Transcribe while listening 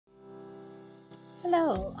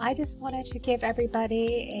Hello, I just wanted to give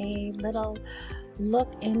everybody a little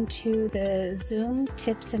look into the Zoom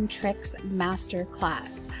tips and tricks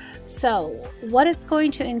masterclass. So what it's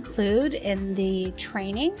going to include in the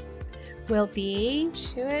training will be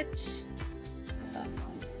hold on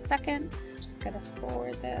 1 second, just gotta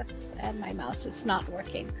forward this and my mouse is not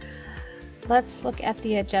working. Let's look at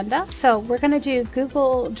the agenda. So we're going to do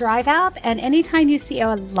Google Drive app, and anytime you see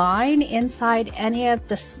a line inside any of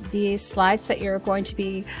the slides that you're going to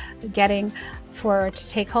be getting to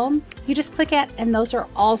take home, you just click it, and those are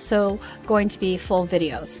also going to be full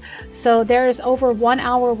videos. So there's over 1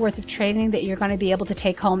 hour worth of training that you're going to be able to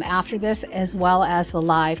take home after this, as well as the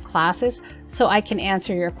live classes, so I can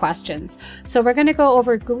answer your questions. So we're going to go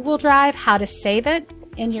over Google Drive, how to save it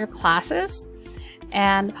in your classes,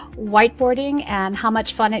 and whiteboarding and how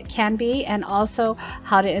much fun it can be, and also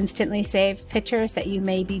how to instantly save pictures that you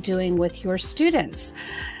may be doing with your students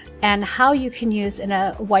and how you can use in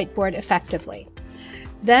a whiteboard effectively.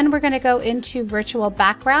 Then we're going to go into virtual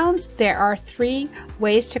backgrounds. There are 3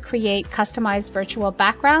 ways to create customized virtual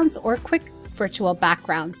backgrounds or quick virtual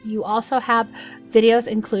backgrounds. You also have videos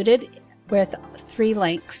included with 3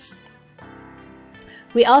 links.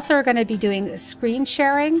 We also are going to be doing screen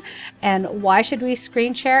sharing, and why should we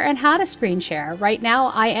screen share and how to screen share. Right now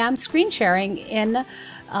I am screen sharing in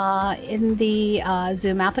the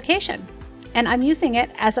Zoom application, and I'm using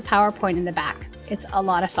it as a PowerPoint in the back. It's a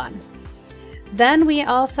lot of fun. Then we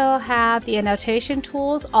also have the annotation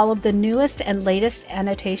tools, all of the newest and latest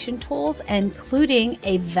annotation tools, including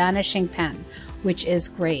a vanishing pen, which is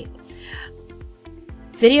great.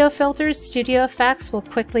 Video filters, studio effects, we'll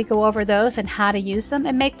quickly go over those and how to use them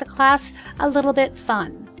and make the class a little bit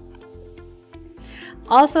fun.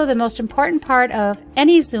 Also, the most important part of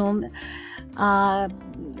any Zoom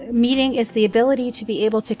meeting is the ability to be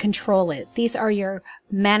able to control it. These are your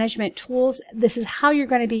management tools. This is how you're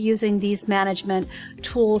going to be using these management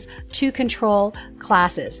tools to control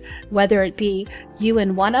classes, whether it be you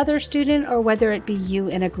and one other student or whether it be you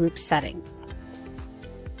in a group setting.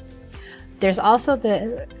 There's also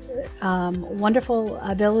the wonderful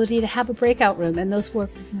ability to have a breakout room, and those work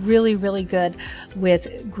really, really good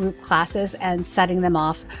with group classes and setting them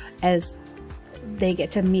off as they get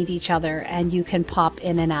to meet each other, and you can pop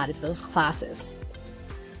in and out of those classes.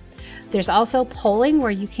 There's also polling, where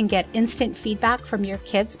you can get instant feedback from your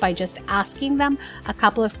kids by just asking them a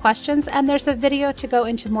couple of questions, and there's a video to go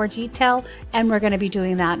into more detail, and we're going to be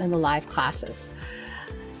doing that in the live classes.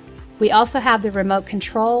 We also have the remote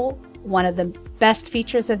control, one of the best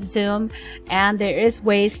features of Zoom, and there is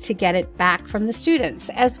ways to get it back from the students,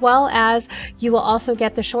 as well as you will also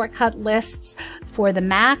get the shortcut lists for the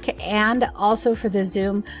Mac and also for the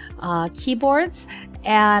Zoom keyboards.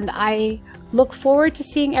 And I look forward to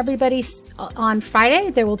seeing everybody on Friday.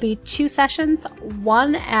 There will be 2 sessions,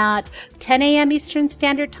 one at 10 a.m. Eastern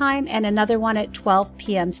Standard Time and another one at 12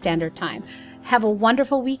 p.m. Standard Time. Have a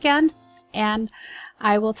wonderful weekend, and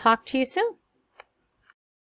I will talk to you soon.